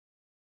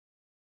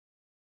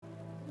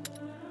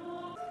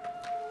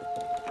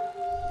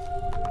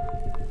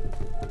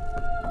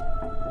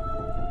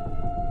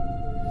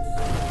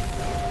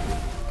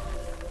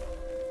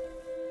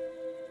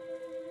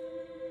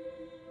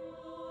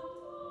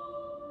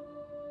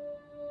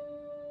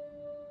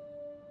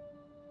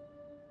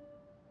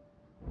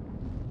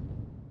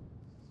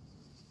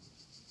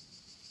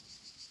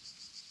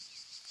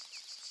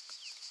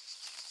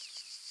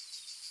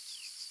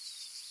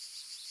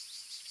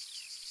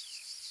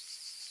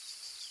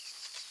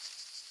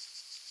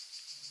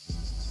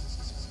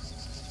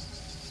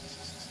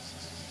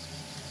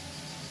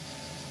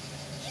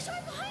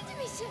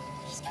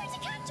He's going to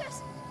catch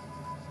us!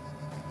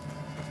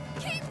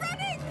 Keep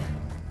running!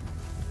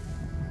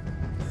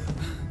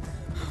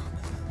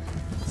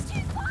 He's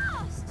too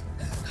fast!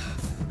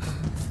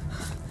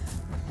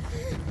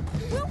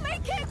 We'll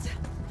make it!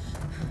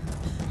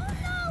 Oh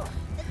no!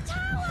 The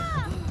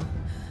tower!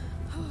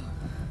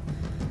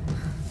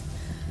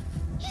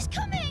 He's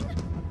coming!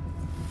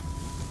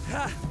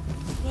 Ha!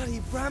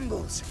 Bloody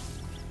brambles!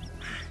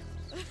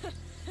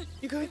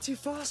 You're going too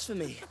fast for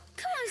me.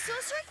 Come on,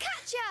 Sorcerer,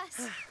 catch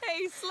us!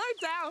 Hey, slow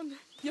down.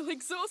 You'll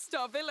exhaust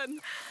our villain.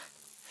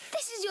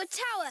 This is your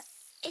tower.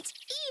 It's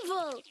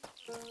evil.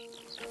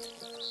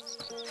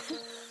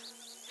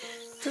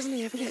 Doesn't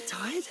he ever get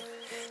tired?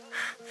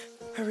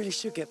 I really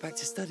should get back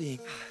to studying.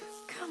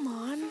 Come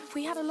on,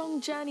 we had a long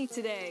journey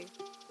today.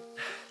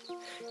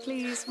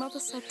 Please, Mother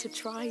said to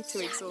try to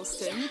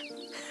exhaust him.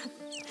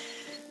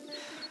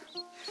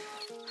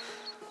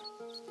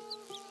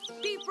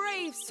 Be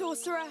brave,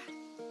 Sorcerer.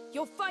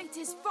 Your fight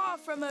is far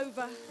from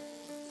over.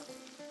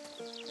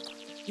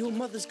 Your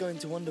mother's going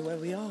to wonder where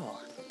we are.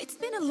 It's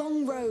been a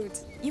long road.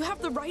 You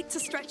have the right to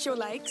stretch your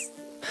legs.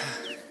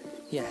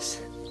 Yes.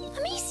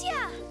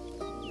 Amicia!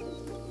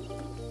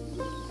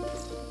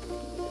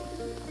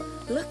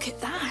 Look at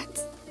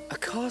that. A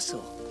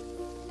castle.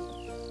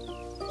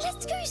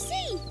 Let's go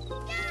see!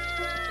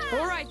 Yeah!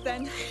 All right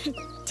then,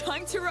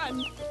 time to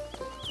run.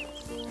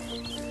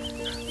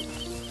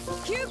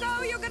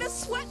 Hugo, you're gonna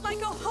sweat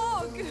like a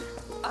hog.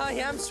 I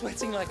am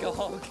sweating like a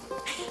hog.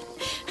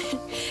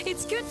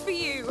 It's good for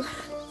you.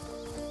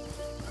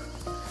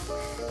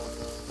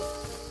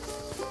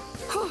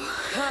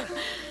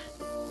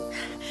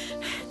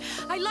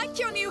 I like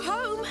your new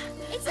home.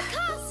 It's a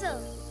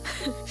castle!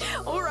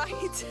 All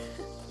right.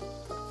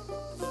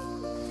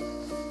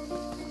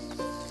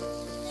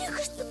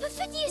 Lucas, the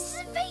Perfidious is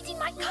invading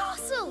my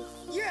castle!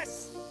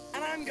 Yes!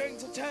 And I'm going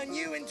to turn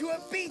you into a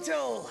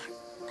beetle!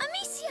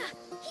 Amicia,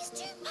 he's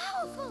too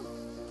powerful!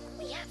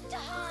 We have to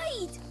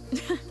hide!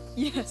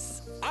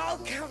 Yes. I'll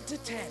count to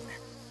 10.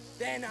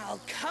 Then I'll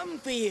come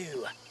for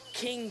you,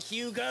 King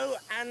Hugo,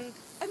 and...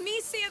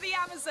 Amicia the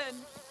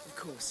Amazon. Of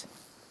course.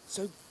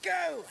 So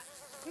go!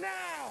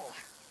 Now!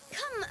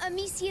 Come,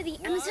 Amicia the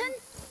Amazon.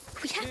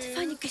 We have to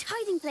find a good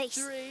hiding place.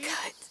 3,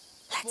 Good.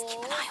 Let's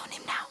keep an eye on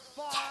him now.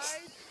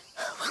 5,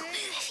 We'll move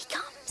if he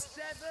comes.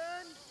 7,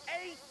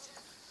 8,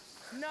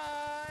 9,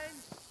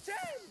 10!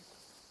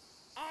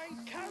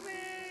 I'm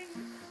coming!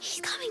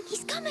 He's coming,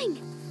 he's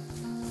coming!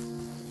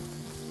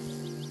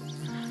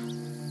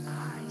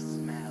 I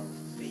smell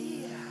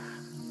fear.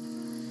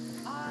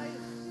 I,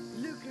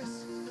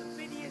 Lucas,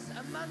 Perfidious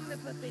among the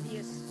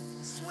Perfidious,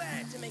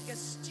 swear to make a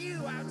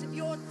stew out of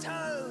your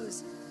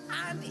toes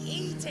and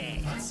eat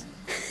it!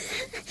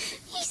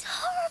 He's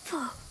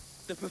horrible!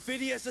 The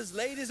Perfidious has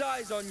laid his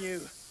eyes on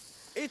you.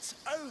 It's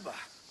over.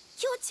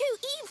 You're too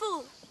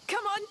evil.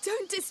 Come on,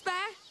 don't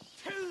despair.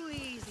 Too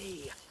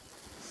easy.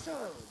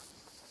 So,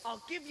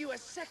 I'll give you a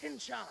second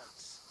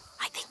chance.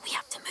 I think we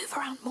have to move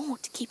around more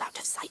to keep out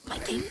of sight, my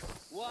king.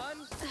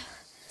 1,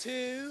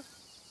 2,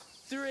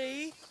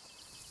 3,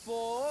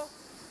 4,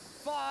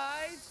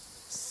 5,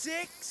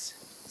 6,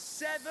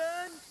 7,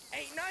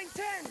 8, 9,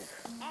 10.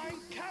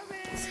 I'm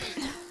coming.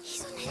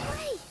 He's on his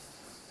way.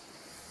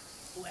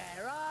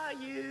 Where are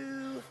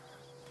you?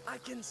 I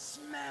can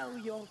smell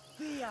your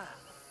fear.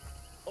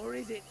 Or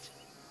is it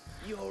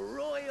your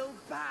royal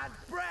bad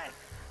breath?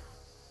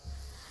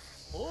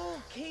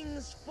 All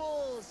kings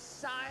fall,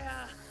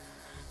 sire.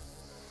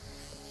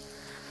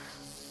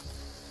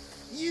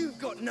 You've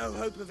got no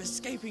hope of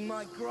escaping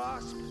my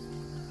grasp.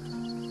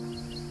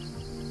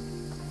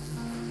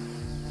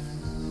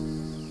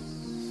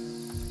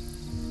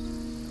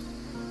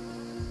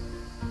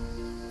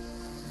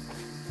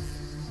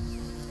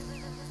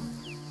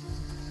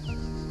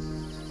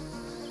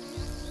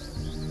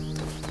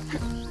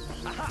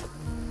 Aha!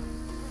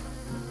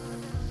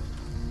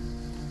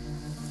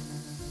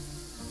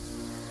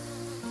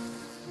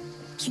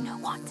 You know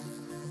what?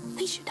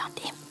 We should hunt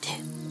him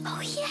too.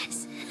 Oh,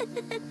 yes.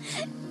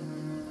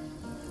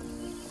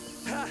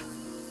 Ha!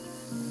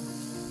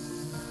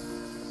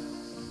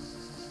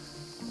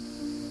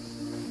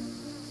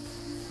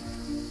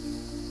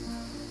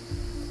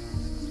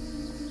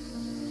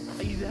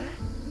 Are you there?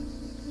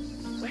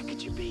 Where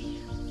could you be?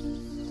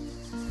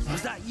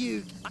 Was that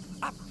you?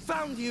 I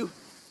found you!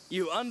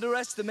 You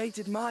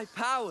underestimated my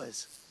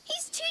powers.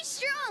 He's too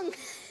strong.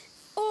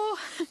 Or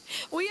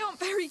we aren't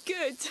very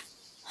good.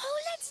 Oh,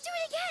 let's do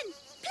it again.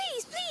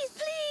 Please, please,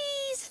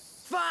 please.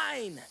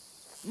 Fine!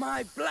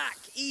 My black,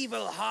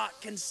 evil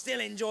heart can still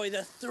enjoy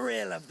the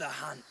thrill of the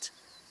hunt.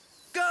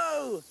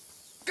 Go!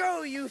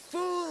 Go, you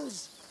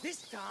fools!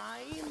 This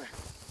time,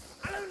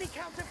 I'll only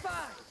count to 5.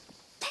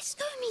 Let's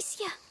go,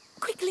 Amicia.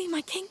 Quickly,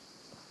 my king.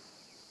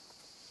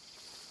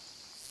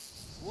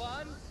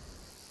 1,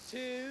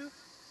 2,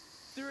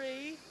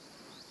 3,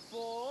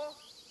 4,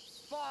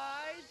 5.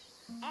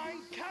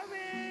 I'm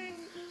coming!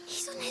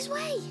 He's on his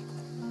way.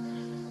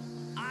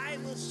 I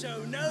will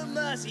show no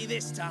mercy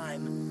this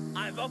time.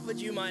 I've offered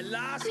you my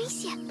last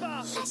Amicia,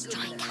 spark of let's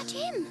try and goodness. catch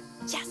him.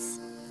 Yes.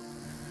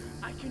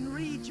 I can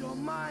read your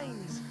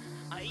minds.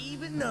 I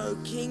even know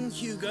King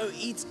Hugo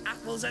eats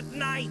apples at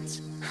night.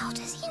 How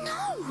does he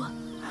know?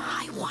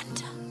 I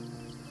wonder.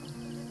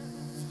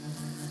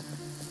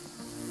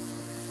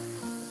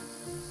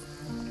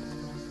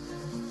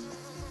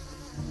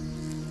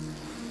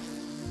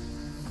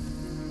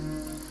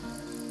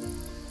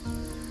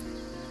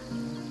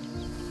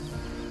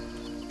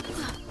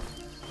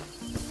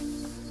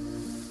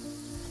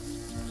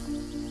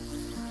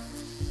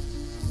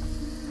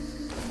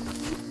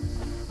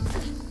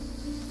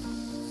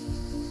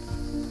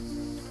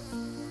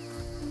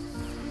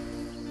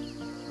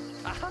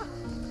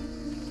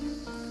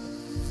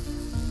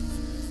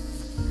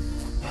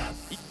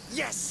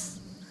 Yes!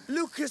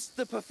 Lucas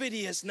the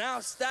Perfidious now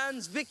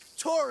stands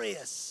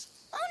victorious.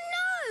 Oh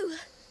no!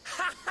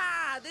 Ha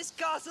ha! This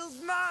castle's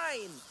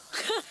mine!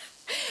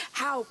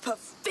 How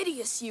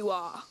perfidious you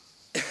are!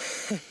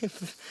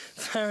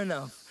 Fair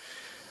enough.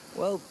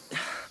 Well,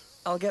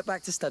 I'll get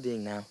back to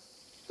studying now.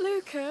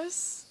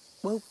 Lucas?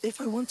 Well, if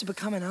I want to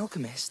become an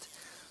alchemist,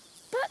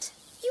 But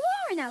you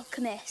are an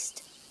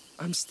alchemist.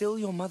 I'm still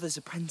your mother's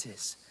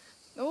apprentice.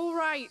 All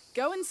right,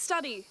 go and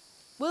study.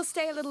 We'll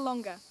stay a little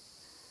longer.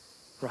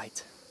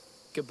 Right.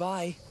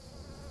 Goodbye.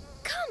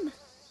 Come,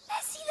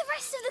 let's see the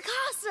rest of the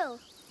castle.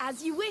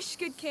 As you wish,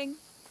 good king.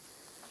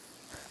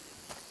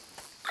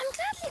 I'm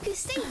glad Lucas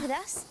stayed with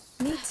us.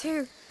 Me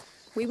too.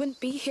 We wouldn't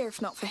be here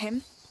if not for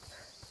him.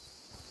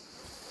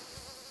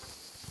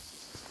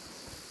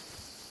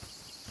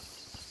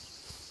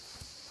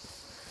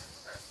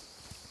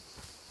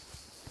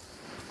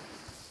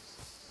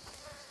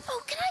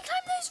 Oh, can I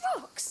climb those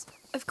rocks?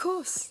 Of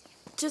course.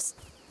 Just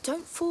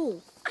don't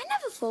fall. I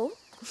never fall.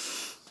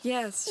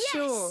 Yes, Yes!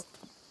 sure.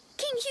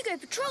 King Hugo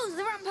patrols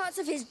the ramparts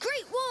of his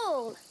great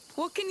wall.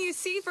 What can you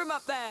see from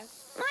up there?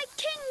 My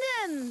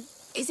kingdom.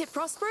 Is it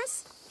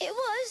prosperous? It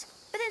was,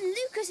 but then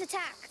Lucas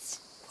attacked.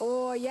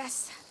 Oh,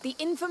 yes. The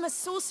infamous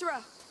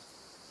sorcerer.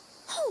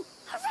 Oh,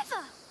 a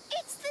river.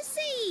 It's the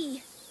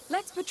sea.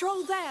 Let's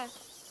patrol there.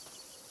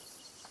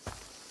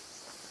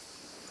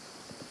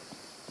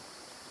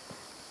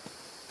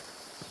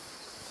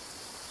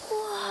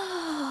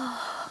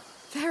 Whoa.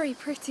 Very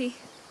pretty.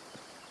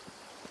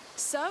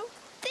 So,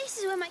 This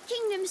is where my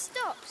kingdom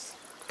stops.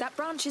 that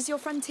branch is your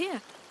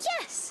frontier.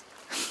 Yes.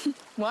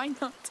 Why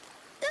not?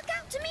 Look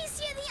out to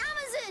Mysia the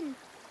Amazon.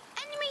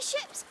 Enemy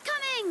ships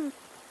coming.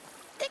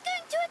 They're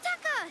going to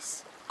attack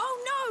us. Oh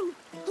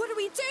no! What do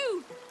we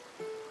do?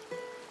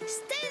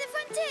 Stay at the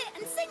frontier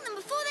and sink them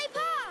before they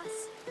pass.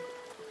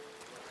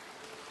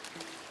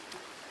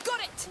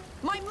 Got it!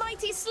 My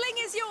mighty sling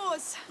is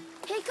yours!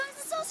 Here comes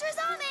the sorcerer's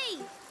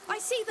army. I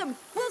see them!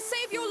 We'll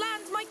save your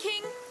land, my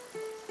king!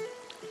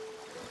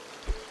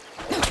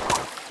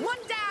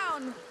 One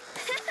down!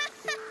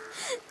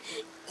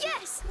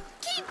 Yes,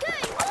 keep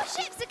going. More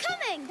ships are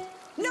coming.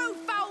 No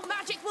foul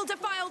magic will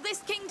defile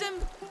this kingdom!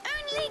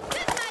 Only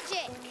good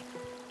magic.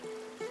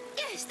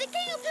 Yes, the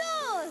king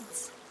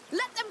applauds.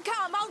 Let them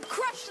come! I'll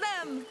crush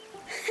them!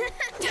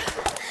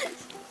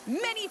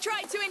 Many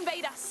tried to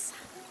invade us,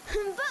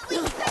 But we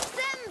pushed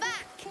them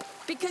back.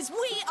 because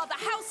we are the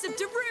House of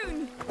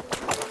Daroon!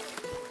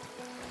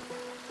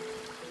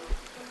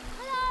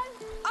 Hello.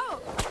 Oh,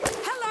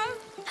 hello!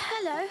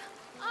 Hello.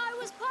 I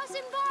was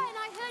passing by and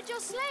I heard your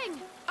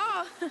sling.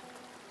 Oh,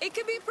 it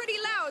can be pretty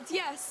loud,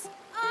 yes.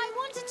 I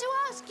wanted to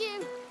ask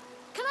you,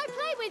 can I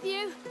play with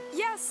you?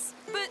 Yes,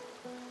 but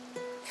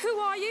who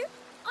are you?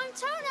 I'm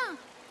Tona.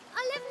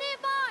 I live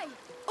nearby.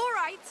 All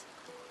right,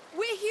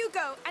 we're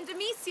Hugo and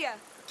Amicia.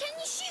 Can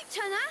you shoot,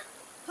 Tona?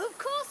 Of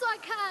course I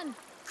can.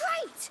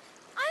 Great.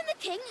 I'm the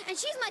king and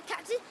she's my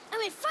captain and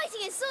we're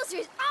fighting a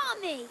sorcerer's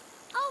army.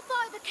 I'll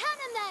fire the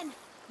cannon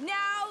then.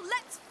 Now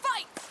let's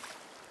fight!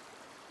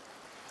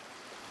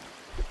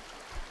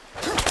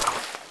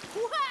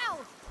 Wow!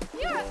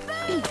 You're a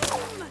boom!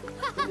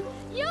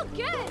 You're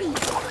good!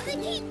 But they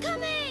keep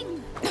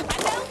coming! And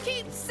they'll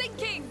keep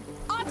sinking!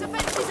 Our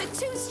defenses are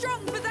too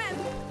strong for them!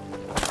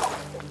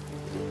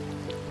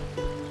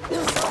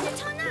 Soldier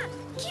Tona,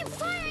 keep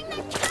firing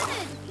that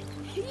cannon!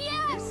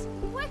 Yes!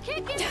 We're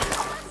kicking their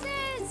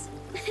asses!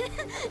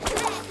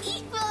 Their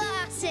evil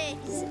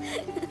asses!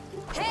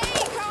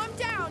 Hey, calm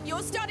down!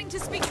 You're starting to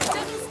speak the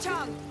devil's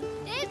tongue!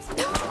 It's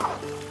war!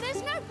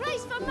 There's no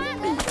place for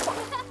manners!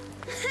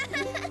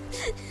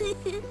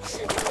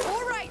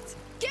 All right,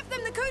 give them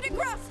the coup de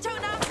grace,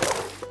 Tona!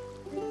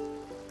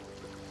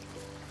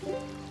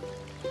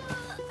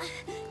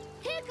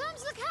 Here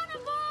comes the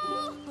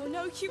cannonball! Oh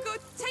no, Hugo,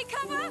 take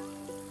cover!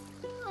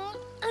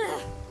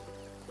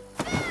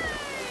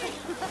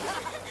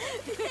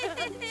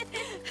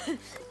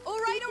 All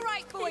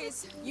right,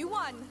 boys. You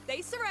won.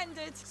 They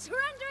surrendered.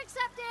 Surrender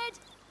accepted!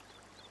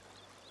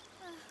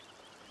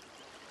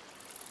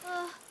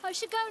 I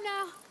should go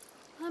now.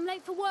 I'm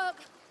late for work.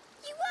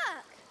 You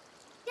work?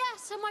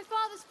 Yes, on my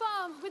father's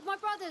farm with my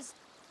brothers.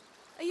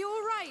 Are you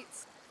all right?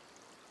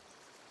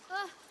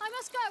 I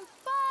must go.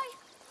 Bye!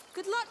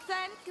 Good luck,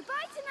 then.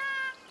 Goodbye,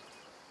 Tana!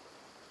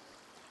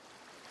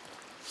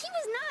 He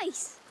was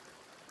nice.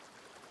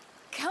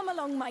 Come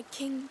along, my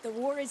king. The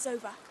war is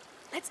over.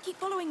 Let's keep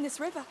following this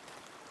river.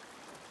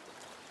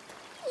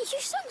 You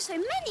sung so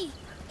many.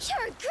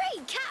 You're a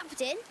great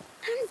captain.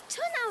 And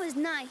Tunao was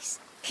nice.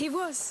 He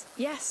was,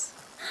 yes.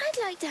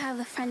 I'd like to have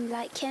a friend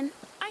like him.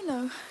 I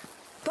know.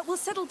 But we'll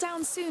settle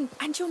down soon,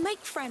 and you'll make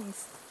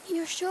friends.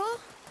 You're sure?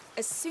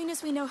 As soon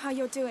as we know how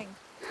you're doing.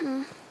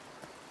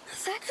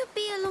 That could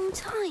be a long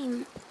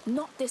time.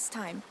 Not this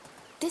time.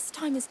 This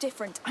time is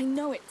different, I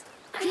know it.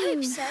 I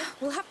hope so.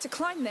 We'll have to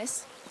climb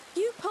this.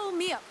 You pull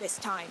me up this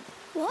time.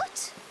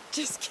 What?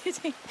 Just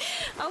kidding.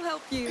 I'll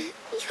help you.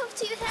 You're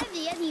too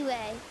heavy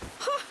anyway.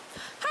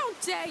 How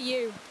dare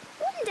you?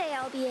 One day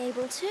I'll be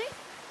able to.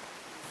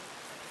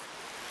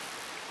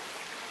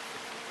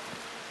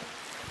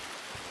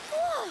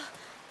 Whoa!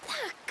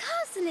 That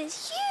castle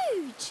is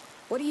huge!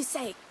 What do you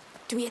say?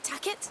 Do we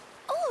attack it?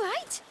 All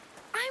right.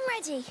 I'm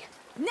ready.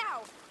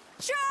 Now!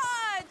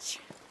 Charge!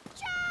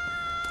 Charge!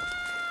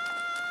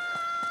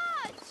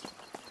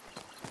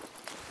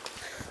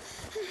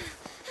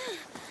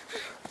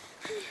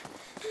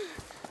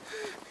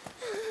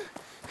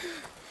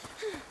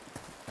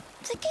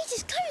 The gate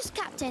is closed,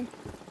 Captain.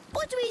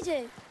 What do we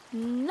do?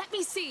 Let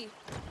me see.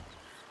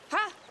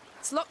 Ha!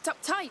 It's locked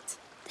up tight.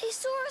 They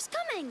saw us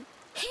coming.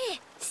 Here,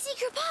 the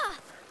secret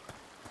path.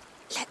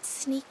 Let's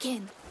sneak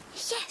in.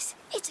 Yes,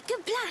 it's a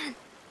good plan.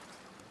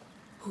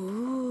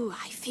 Ooh,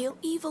 I feel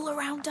evil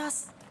around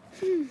us.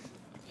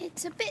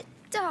 It's a bit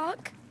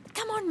dark.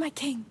 Come on, my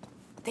king.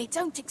 They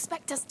don't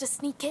expect us to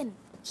sneak in.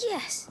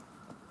 Yes.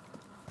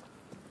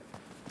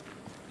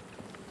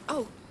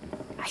 Oh,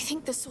 I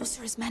think the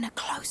sorcerer's men are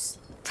close.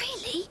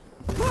 Really?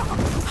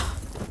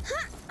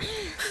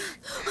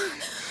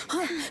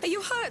 Are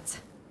you hurt?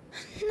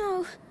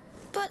 No,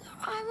 but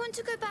I want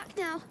to go back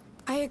now.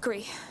 I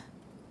agree.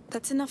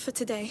 That's enough for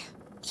today.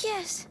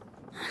 Yes.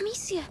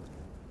 Amicia,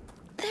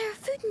 there are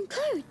food and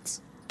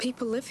clothes.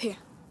 People live here.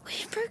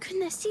 We've broken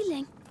their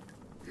ceiling.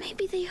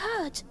 Maybe they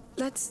heard.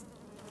 Let's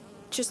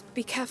just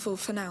be careful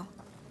for now.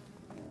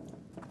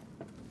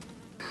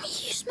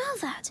 You smell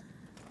that?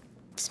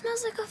 It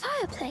smells like a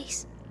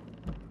fireplace.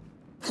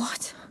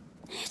 What?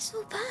 It's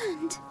all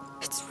burned.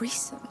 It's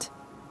recent.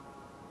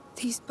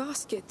 These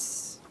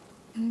baskets,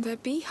 they're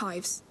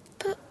beehives.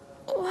 But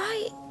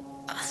why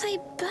are they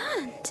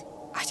burned?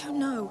 I don't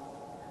know.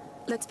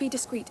 Let's be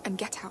discreet and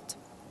get out.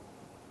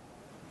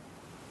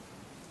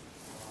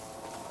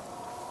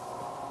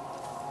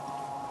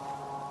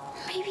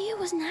 Maybe it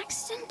was an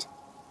accident?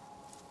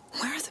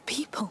 Where are the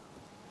people?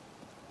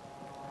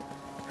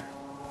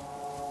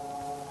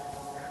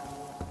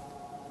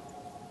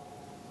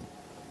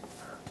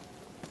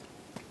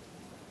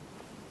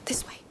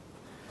 This way.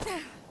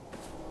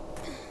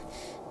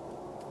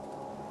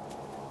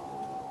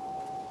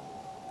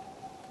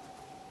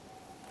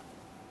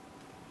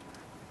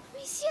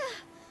 Amicia!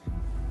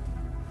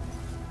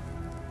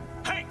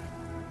 Hey!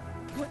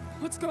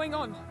 What's going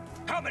on?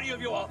 How many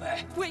of you are there?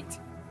 Wait!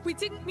 We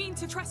didn't mean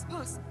to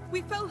trespass.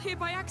 We fell here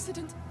by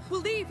accident.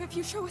 We'll leave if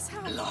you show us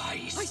how.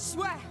 Lies! I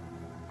swear!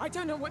 I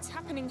don't know what's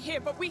happening here,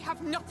 but we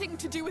have nothing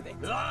to do with it.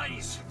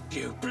 Lies!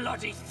 You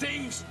bloody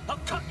thieves! I'll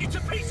cut you to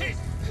pieces!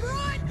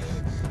 Run!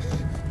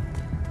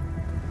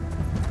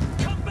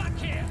 Come back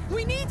here!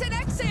 We need an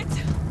exit!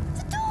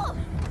 The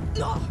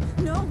door!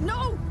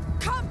 No!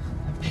 Come!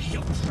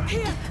 You're trapped!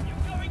 Here!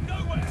 You're going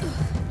nowhere!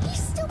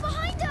 He's still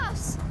behind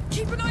us!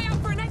 Keep an eye out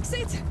for an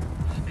exit!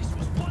 This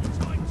was one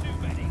time too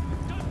many!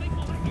 Don't think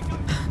we'll let you go!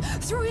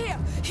 Through here!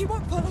 He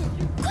won't follow!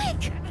 Quick!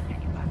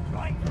 Get you back,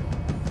 right?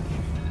 You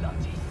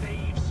bloody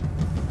thieves!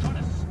 Trying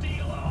to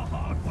steal our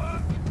hard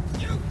work!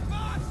 You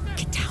bastard!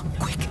 Get down,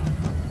 quick!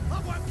 I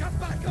won't come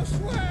back, I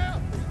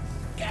swear!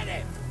 Get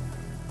him!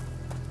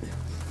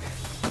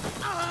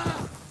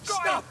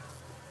 Stop!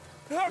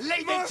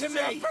 Leave it to me!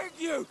 I beg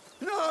you!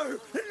 No!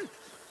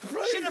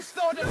 Please! Should have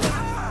thought of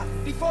that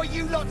before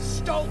you lot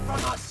stole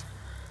from us!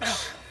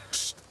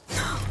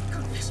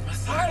 Goodness,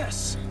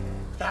 Matthias!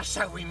 That's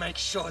how we make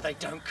sure they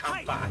don't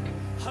come back.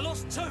 I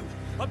lost two,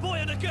 a boy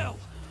and a girl.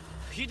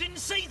 You didn't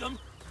see them?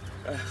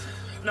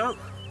 No.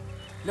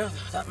 No,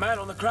 that man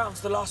on the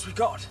ground's the last we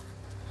got.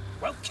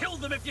 Well, kill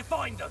them if you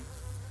find them.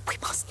 We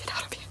must get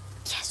out of here.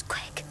 Yes,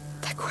 quick.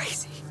 They're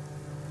crazy.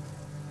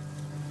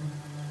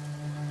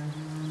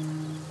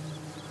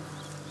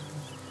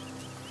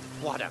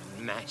 What a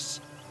mess.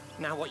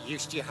 Now what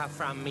use do you have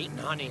for our meat and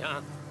honey,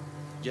 huh?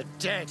 You're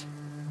dead.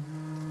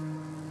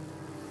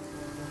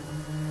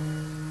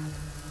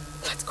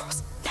 Let's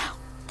cross now.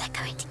 They're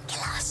going to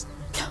kill us.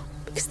 No,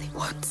 because they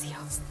won't see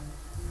us.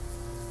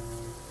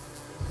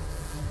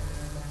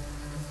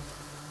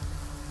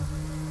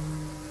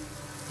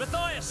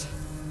 Matthias,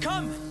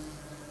 come!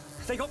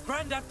 They got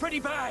Grandad pretty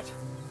bad.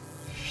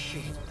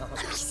 Shit, no.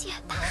 Amicia,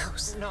 the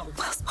house. No.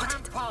 Well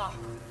spotted. Grandpa!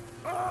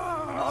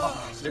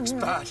 Oh, it looks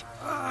bad.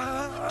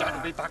 Dad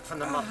will be back from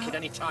the market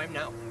any time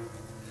now.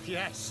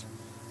 Yes.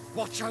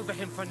 Watch over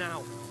him for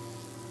now.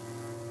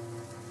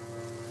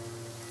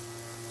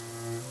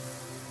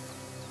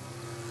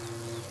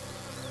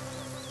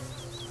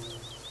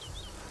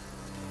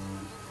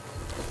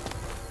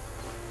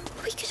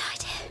 We could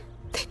hide here.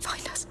 They'd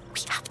find us. We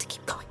have to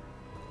keep going.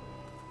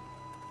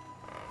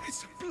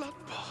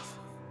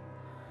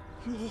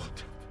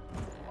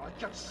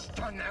 can't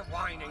stand their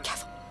whining.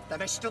 There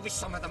may still be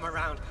some of them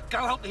around. Go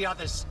help the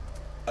others.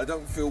 I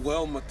don't feel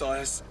well,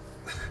 Matthias.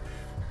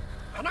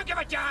 I don't give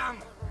a damn!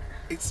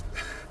 It's...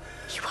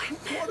 You won't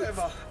move.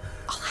 whatever.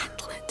 I'll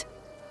handle it.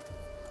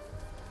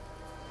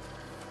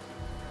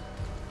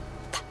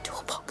 That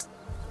toolbox.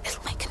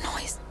 It'll make a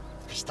noise.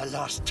 It's the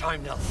last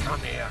time they'll come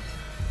here.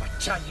 I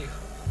tell you.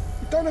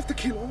 You don't have to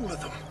kill all of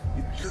them,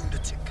 you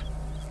lunatic.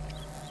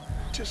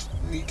 Just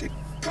needed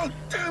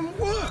goddamn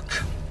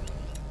work.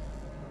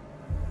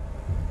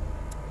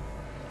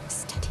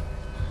 Steady.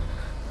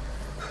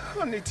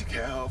 I need to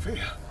get out of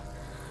here.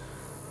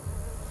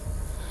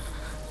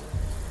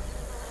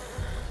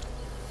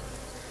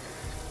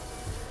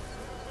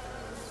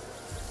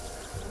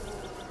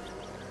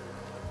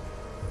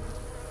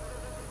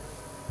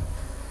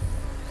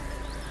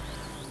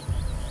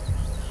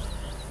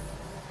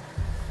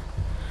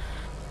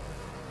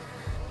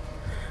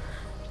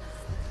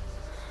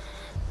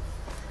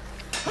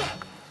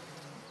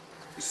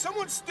 Is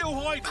someone still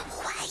hiding? Go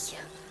away.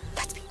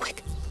 Let's be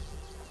quick.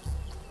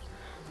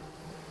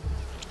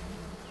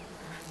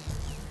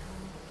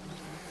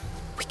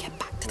 We get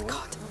back to the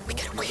cart. We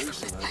get away from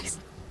this place.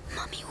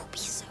 Mummy will be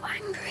so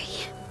angry.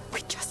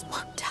 We just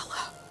won't tell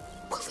her.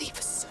 We'll leave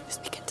as soon as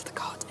we get to the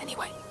cart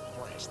anyway.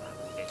 Where's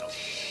that little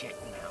shit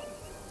now?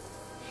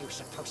 He was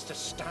supposed to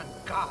stand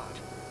guard.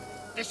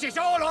 This is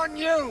all on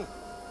you!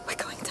 We're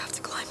going to have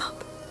to climb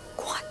up.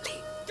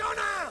 Quietly.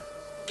 Donna!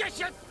 Get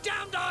your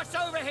damned ass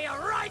over here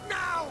right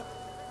now!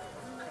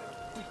 I'm gonna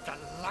beat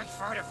the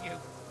life out of you.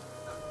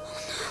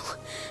 Oh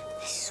no,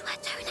 this is where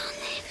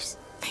Tonan lives.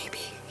 Maybe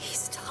he's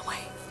still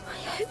away.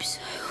 I hope so.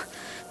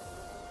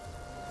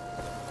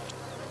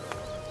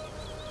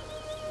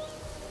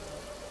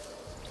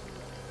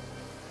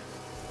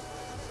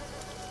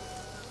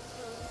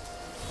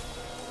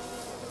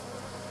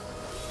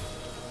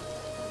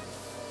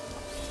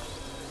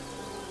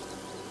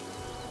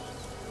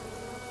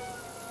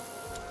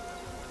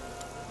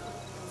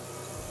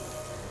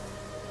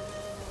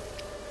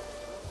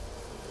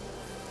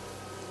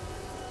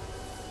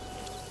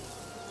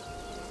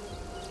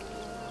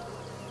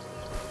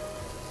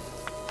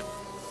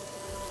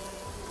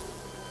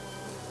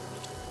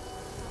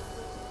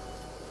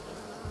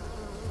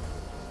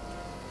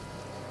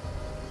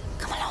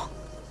 Come along.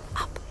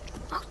 Up.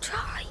 I'll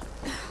try.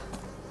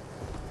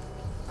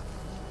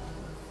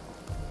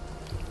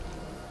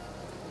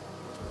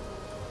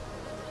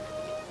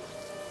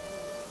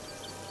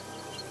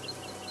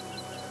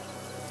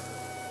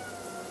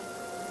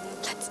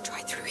 Let's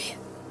try through here.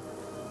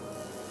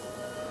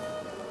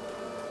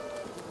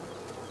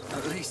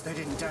 At least they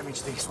didn't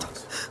damage these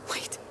ones.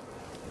 Wait.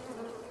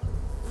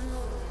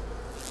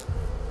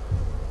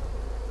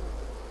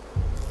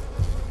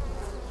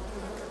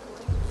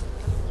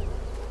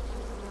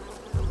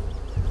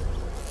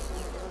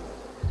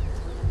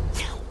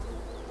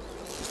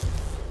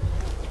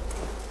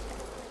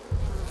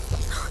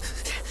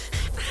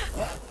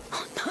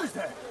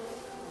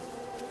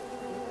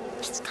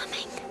 It's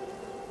coming.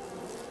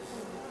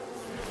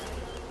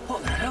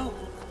 What the hell?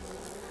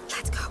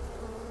 Let's go.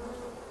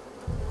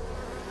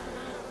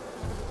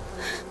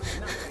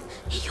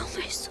 He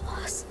almost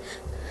saw us.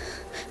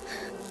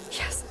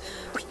 Yes,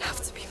 we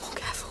have to be more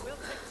careful. We'll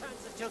take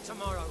turns until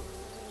tomorrow.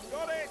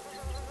 Got it!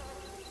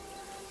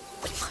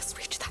 We must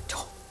reach that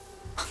door.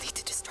 I'll need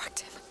to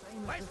distract him.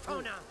 Where's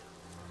Tonan?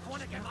 I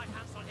want to get my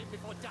hands on him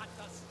before Dad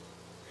does.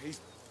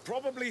 He's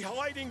probably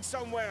hiding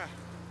somewhere.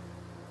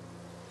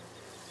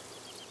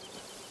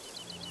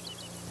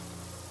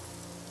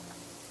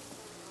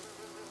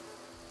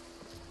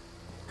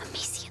 Let me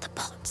see the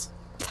pots.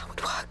 That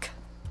would work.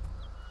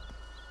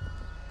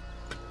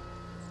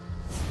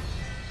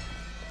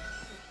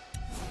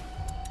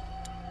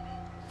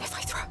 If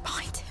I throw it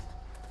behind him.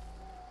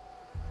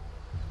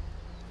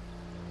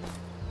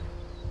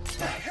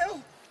 The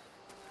hell?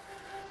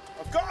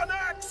 I've got an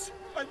axe!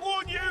 I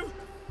warn you!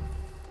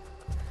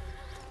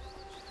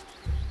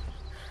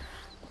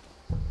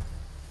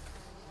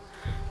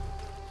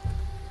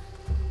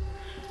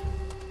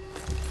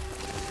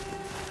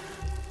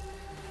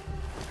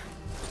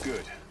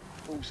 Good.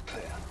 All's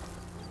clear.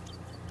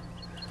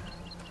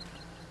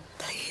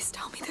 Please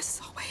tell me this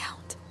is our way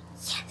out.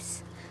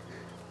 Yes.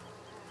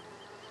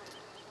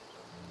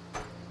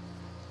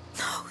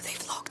 No,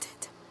 they've locked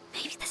it.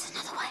 Maybe there's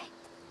another way.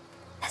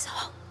 There's a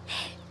hole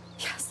here.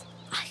 Yes.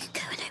 I can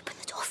go and open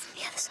the door from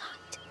the other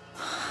side.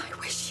 I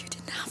wish you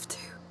didn't have to.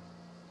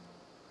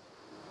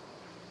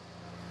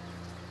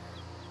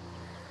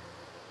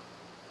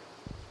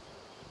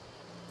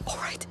 All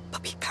right,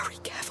 but be very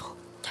careful.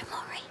 Don't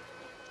worry.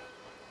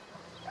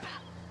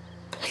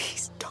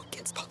 Please don't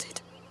get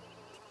spotted.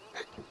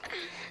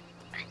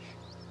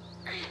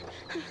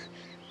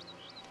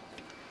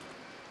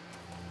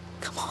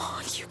 Come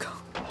on, Hugo.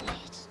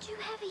 It's too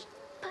heavy,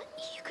 but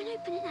you can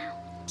open it now.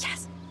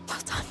 Yes, well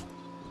done.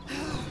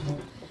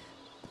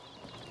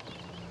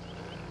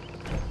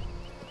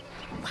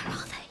 Where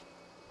are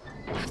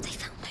they? Have they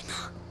found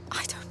Tonan?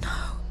 I don't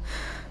know.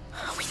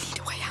 We need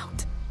a way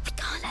out. We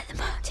can't let them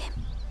hurt him.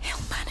 He'll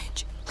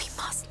manage. We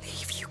must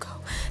leave,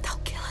 Hugo. They'll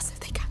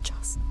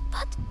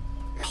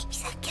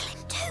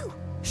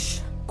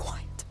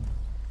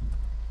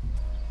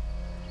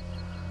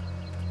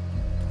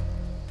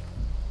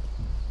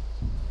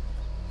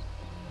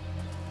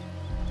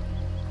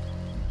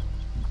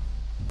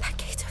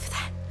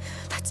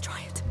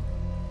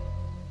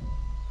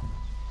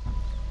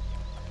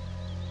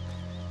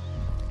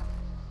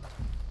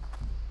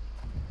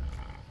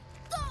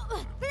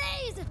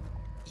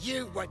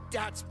You were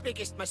Dad's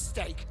biggest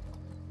mistake,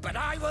 but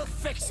I will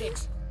fix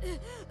it.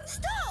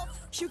 Stop!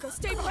 Hugo,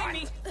 stay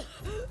behind me.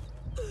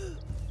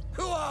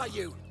 Who are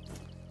you?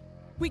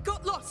 We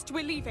got lost.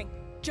 We're leaving.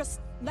 Just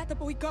let the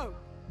boy go.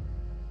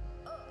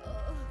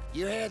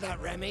 You hear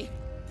that, Remy?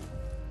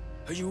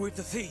 Are you with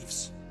the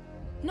thieves?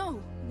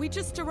 No, we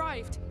just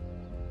arrived.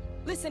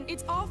 Listen,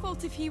 it's our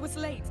fault if he was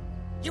late.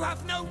 You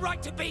have no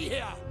right to be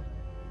here!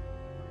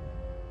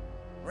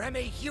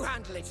 Remy, you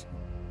handle it.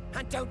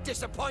 And don't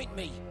disappoint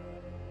me.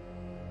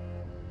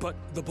 But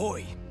the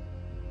boy...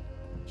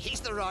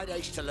 He's the right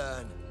age to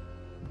learn.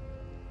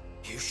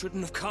 You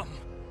shouldn't have come.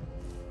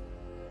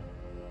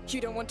 You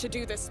don't want to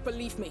do this,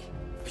 believe me.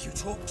 You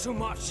talk too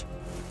much.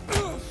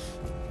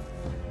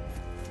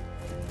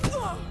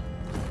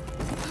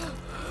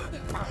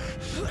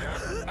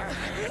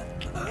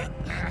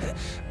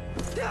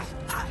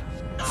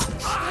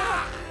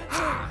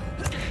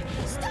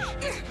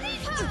 Stop!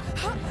 Leave her!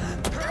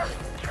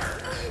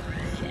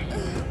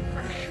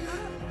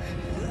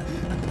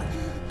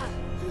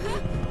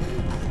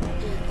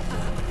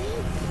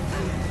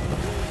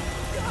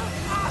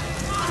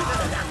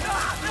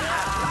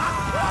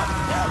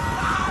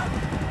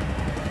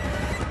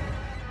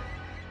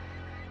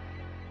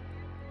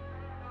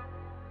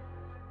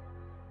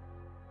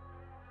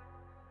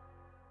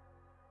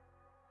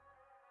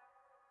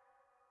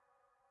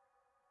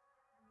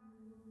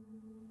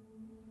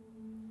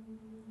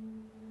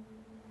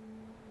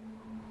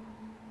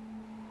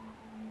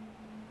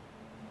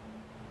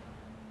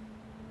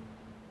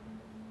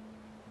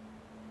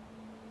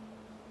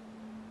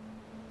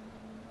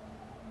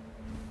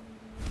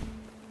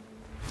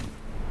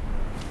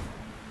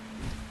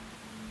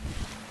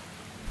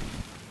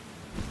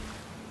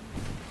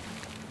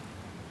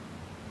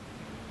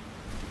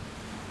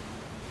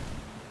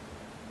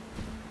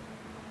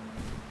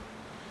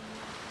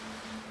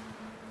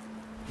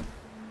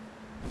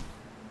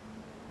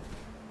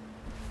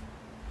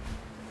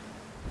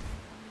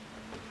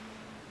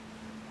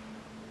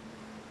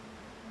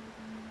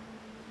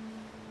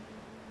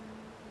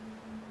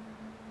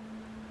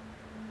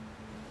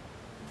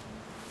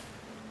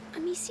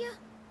 Amicia?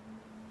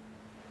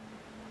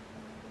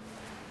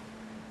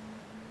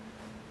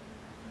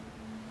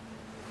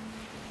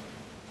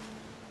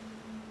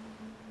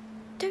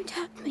 Don't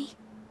hurt me.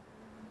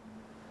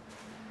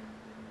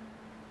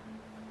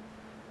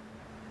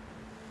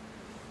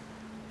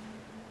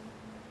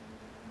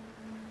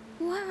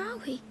 Where are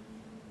we?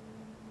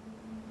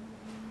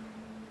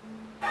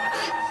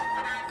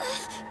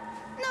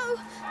 No!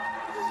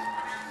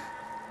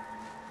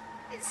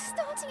 It's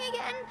starting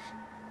again.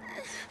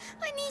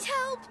 I need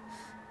help.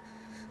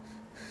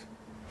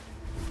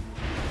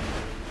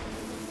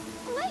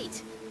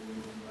 Wait!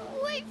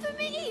 Wait for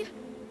me!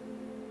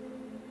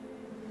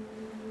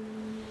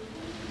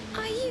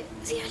 Are you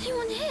the only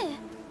one here?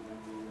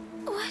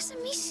 Where's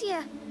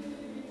Amicia?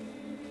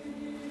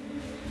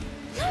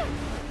 No!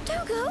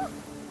 Don't go!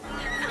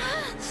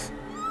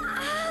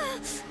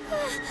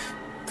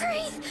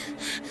 Breathe!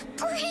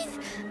 Breathe!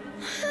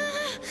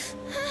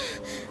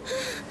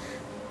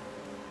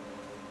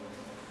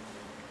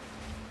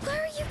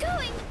 Where are you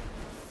going?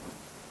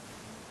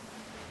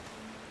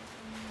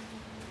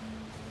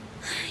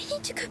 I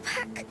need to go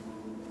back.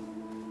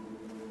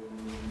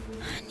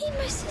 I need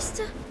my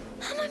sister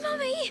and my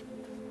mummy.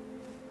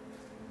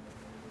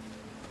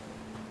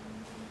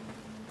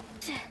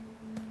 There.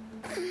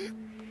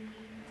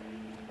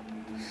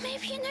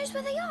 Maybe he knows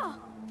where they are.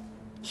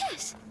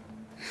 Yes.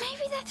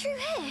 Maybe they're through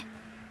here.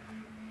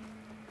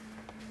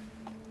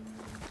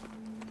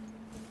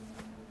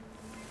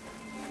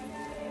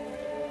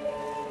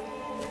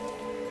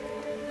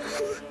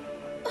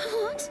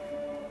 What?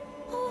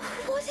 Oh,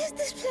 what is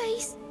this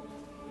place?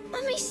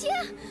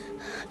 Amicia?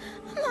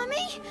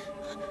 Mummy?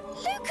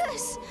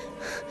 Lucas?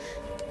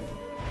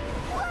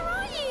 Where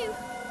are you?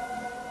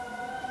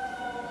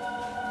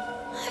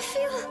 I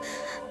feel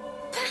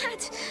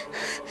bad.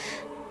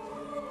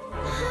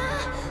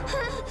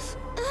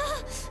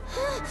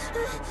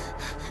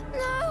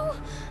 No!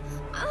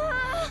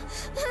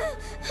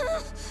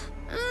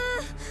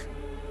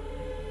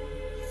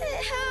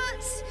 It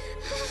hurts.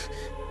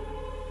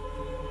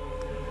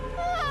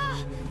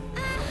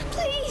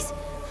 Please!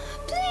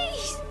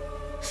 Please!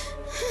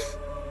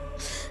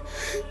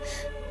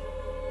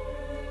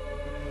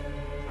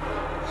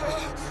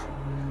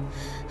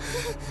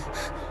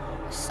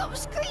 Stop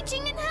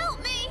screeching and help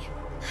me!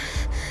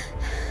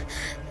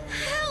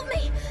 Help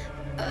me!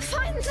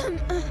 Find them!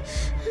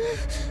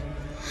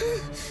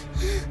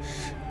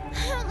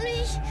 Help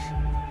me!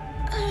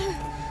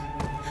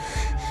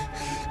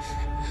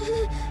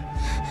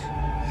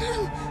 No!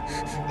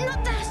 Not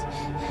that!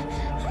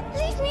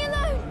 Leave me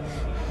alone!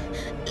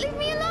 Leave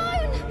me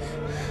alone!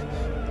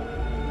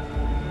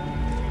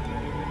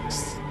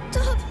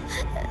 Stop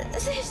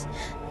this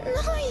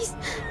noise!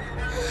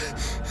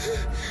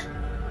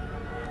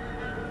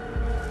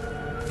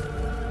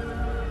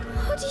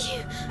 What do you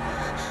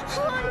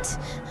want?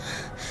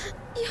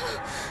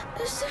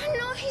 You're so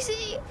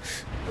noisy.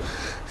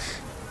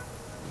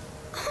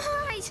 All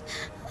right,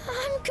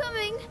 I'm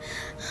coming.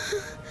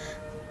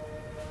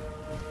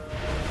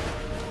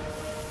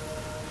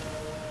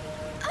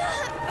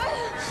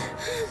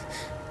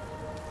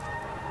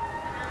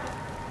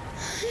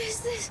 Is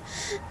this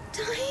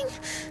dying?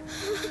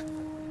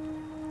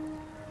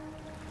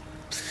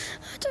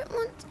 I don't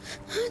want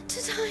to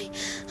die.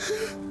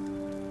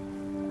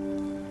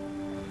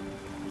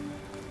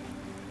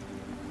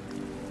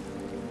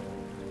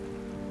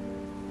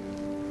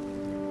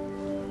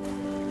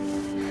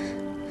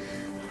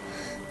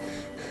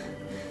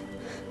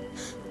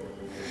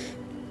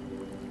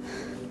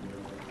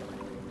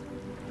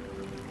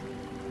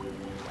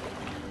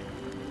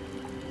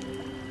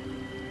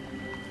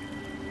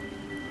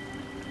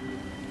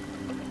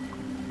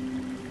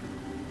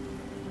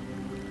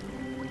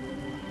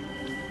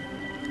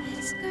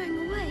 It's going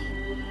away.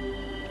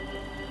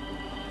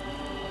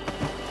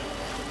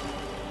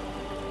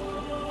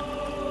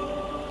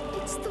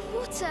 It's the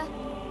water.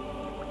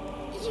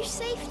 You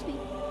saved me.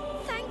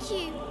 Thank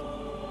you.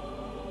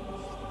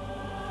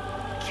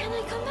 Can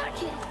I come back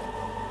here?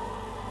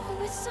 Or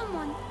with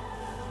someone?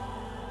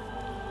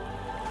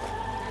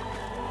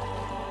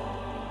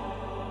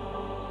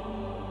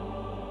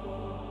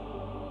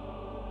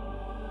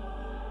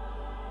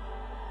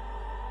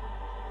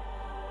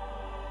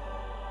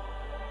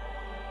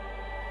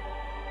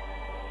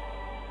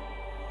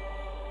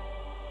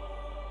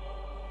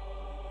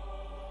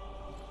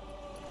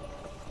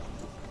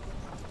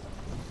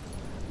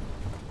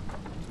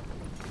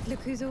 Look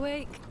who's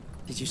awake.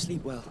 Did you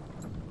sleep well?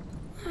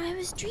 I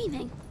was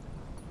dreaming.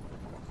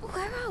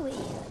 Where are we?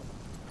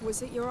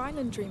 Was it your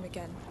island dream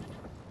again?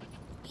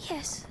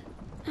 Yes,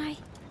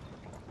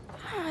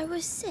 I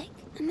was sick,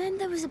 and then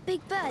there was a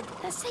big bird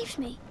that saved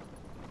me.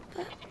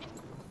 But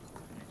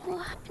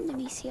what happened,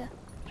 Amicia?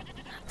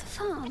 At the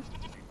farm?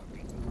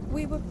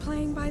 We were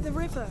playing by the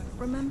river,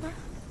 remember?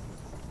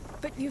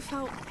 But you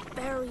felt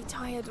very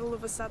tired all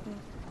of a sudden.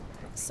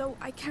 So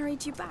I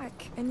carried you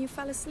back, and you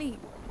fell asleep.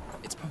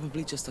 It's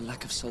probably just a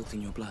lack of salt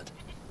in your blood.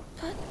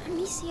 But,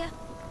 Amicia...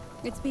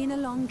 It's been a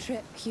long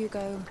trip,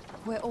 Hugo.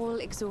 We're all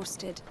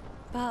exhausted.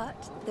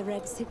 But the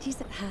Red City's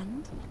at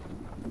hand.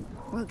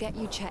 We'll get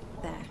you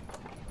checked there.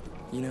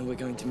 You know, we're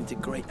going to meet a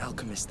great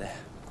alchemist there.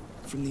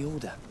 From the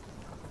Order.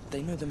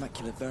 They know the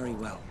macula very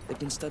well. They've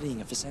been studying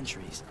it for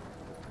centuries.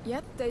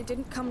 Yet they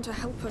didn't come to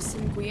help us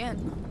in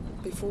REQUIEM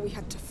before we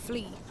had to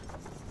flee.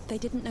 They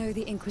didn't know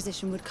the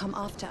Inquisition would come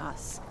after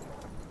us.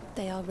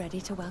 They are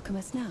ready to welcome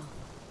us now.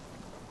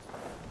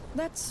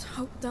 Let's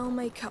hope they'll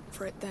make up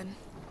for it then.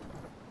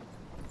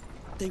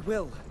 They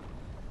will.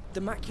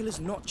 The macula's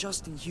not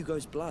just in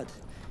Hugo's blood.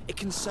 It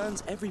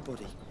concerns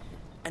everybody.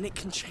 And it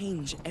can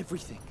change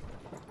everything.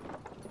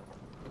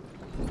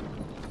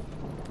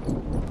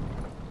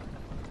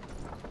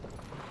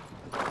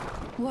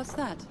 What's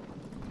that?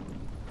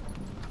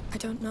 I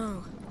don't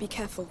know. Be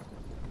careful.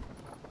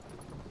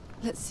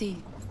 Let's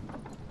see.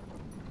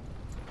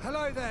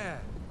 Hello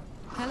there.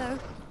 Hello?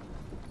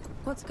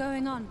 What's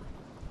going on?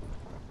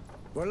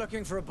 We're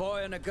looking for a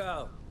boy and a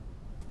girl.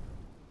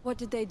 What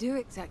did they do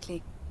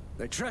exactly?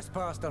 They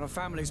trespassed on a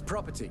family's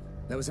property.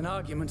 There was an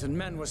argument and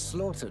men were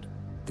slaughtered.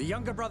 The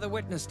younger brother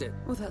witnessed it.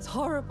 Oh, that's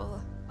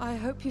horrible. I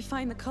hope you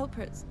find the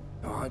culprits.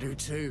 Oh, I do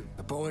too.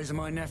 The boys are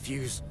my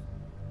nephews.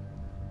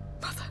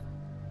 Mother,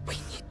 we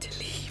need to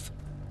leave.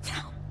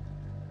 Now.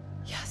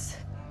 Yes.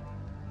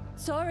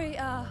 Sorry,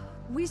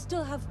 we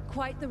still have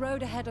quite the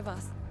road ahead of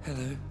us.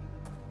 Hello.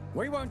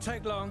 We won't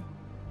take long.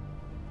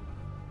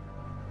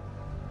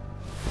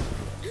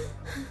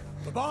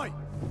 The boy!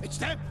 It's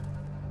them!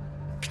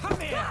 Come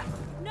here!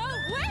 No,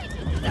 wait!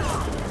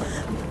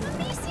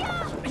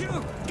 Amicia!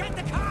 You! Get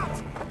the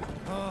cart!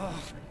 Oh,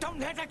 don't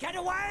let her get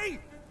away!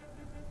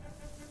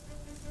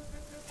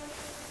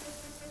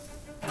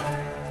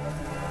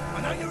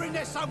 I know you're in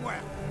there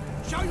somewhere.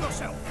 Show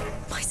yourself!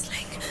 My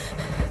sling.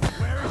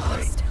 Where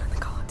is she? Still in the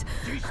cart.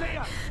 Do you see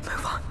her?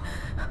 Move on.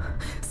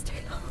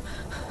 Stay low.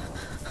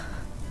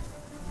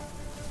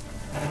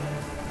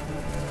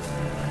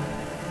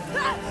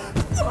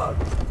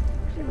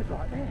 She was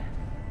right there.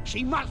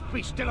 She must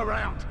be still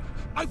around.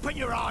 Open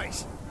your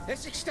eyes.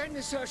 Let's extend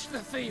the search to the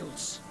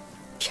fields.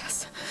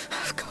 Yes.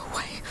 Go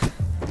away.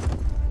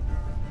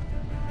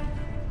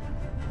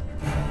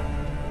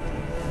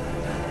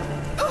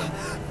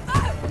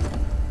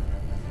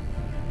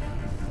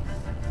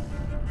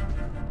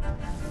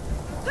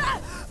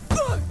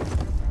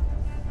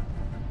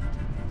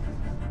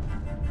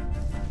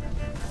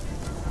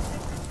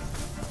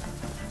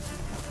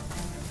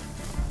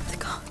 They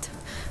can't.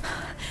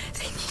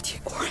 They need you.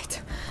 All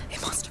right.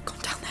 It must have gone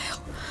down the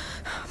hill.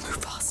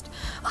 Move fast.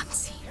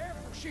 Unseen.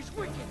 Careful, she's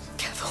wicked.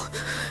 Careful.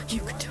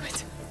 You can do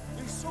it.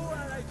 You saw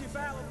how they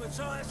devoured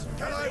Matthias and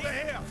Get Kelly. over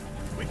here.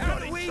 We've How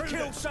got do we intruders.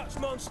 kill such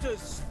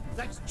monsters?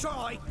 Let's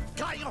try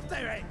cutting off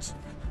their heads.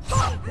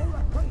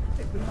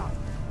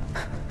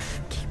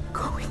 Keep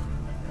going.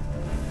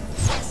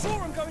 I saw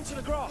him go into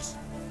the grass.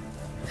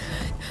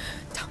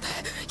 Down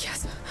there.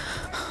 Yes.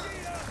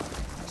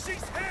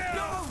 She's here!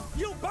 No!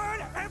 You'll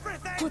burn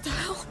everything! What the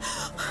hell?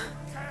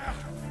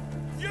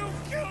 You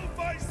killed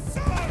my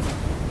son!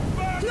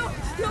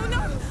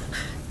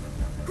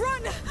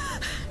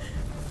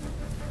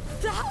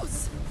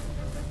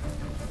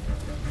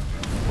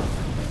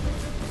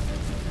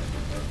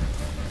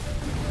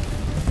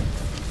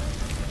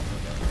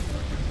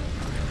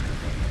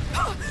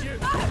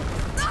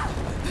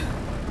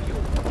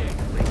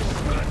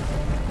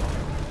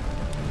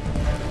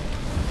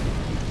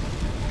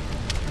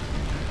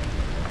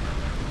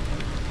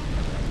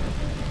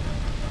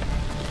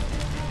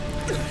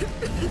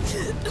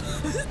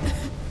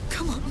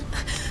 Come on.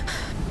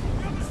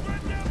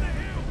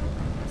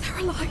 They're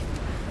alive.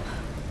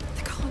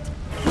 They can't.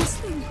 The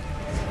sling.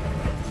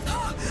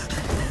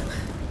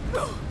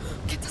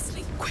 Get the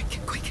sling. Quick,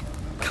 quick.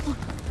 Come on.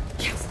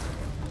 Yes.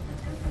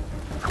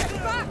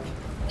 Get back!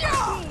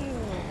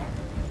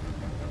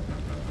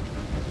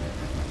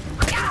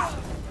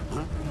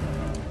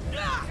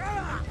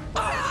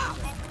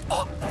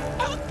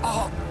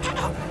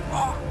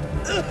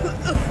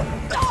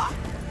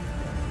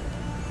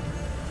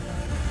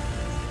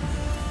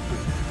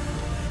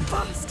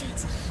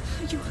 Bastards!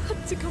 You had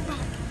to come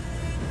back.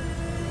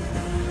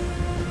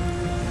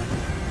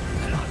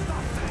 And I've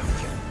not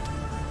found you.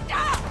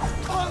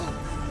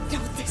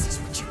 Now this is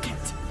what you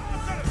get.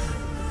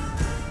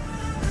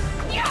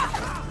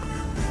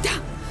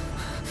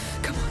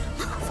 Come on,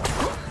 move.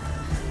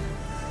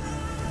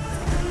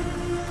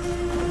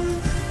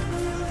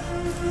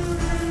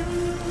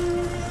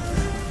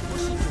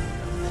 What's she doing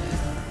down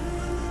there?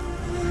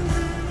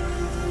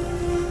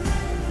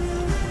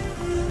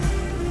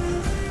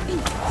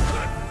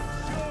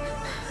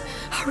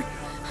 Hurry.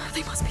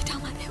 They must be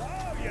down that hill.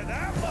 Oh, you're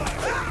that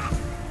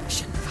one.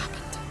 Shouldn't have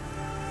happened.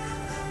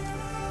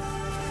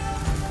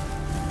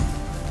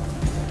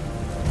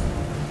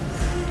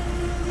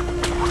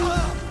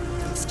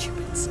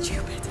 Stupid,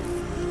 stupid.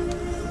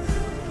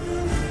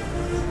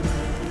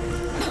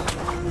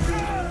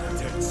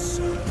 Dead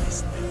son of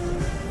this thing.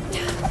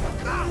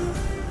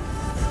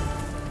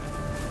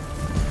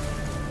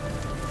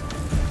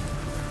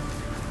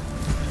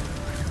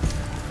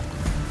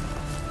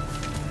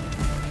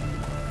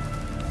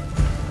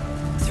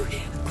 Through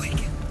here, quick.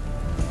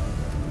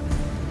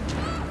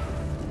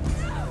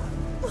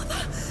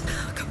 Mother,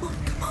 come on,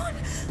 come on.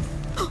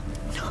 Oh,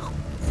 no.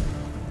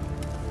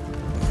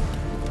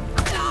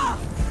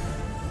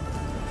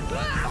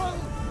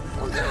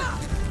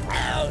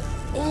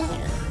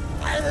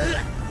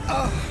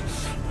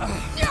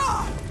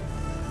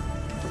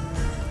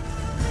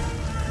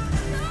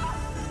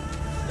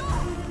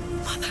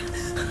 Mother,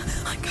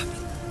 I'm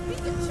coming. Be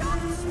the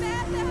chance,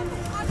 spare them!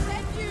 I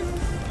beg you!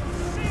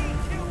 She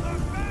killed her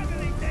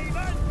family,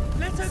 David.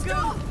 Let her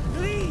go!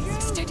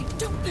 Please! Steady,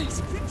 don't miss.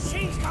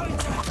 She's going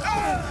to.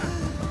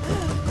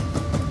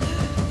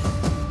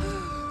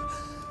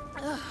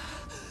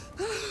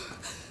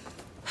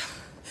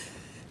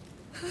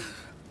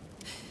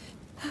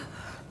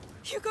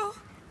 Hugo.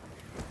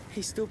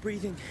 He's still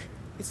breathing.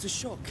 It's the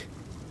shock.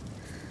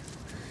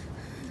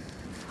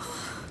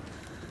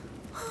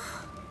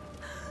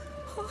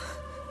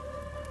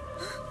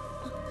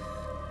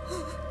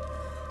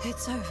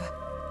 It's over.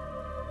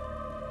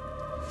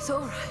 It's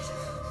all right.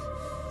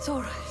 It's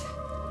all right.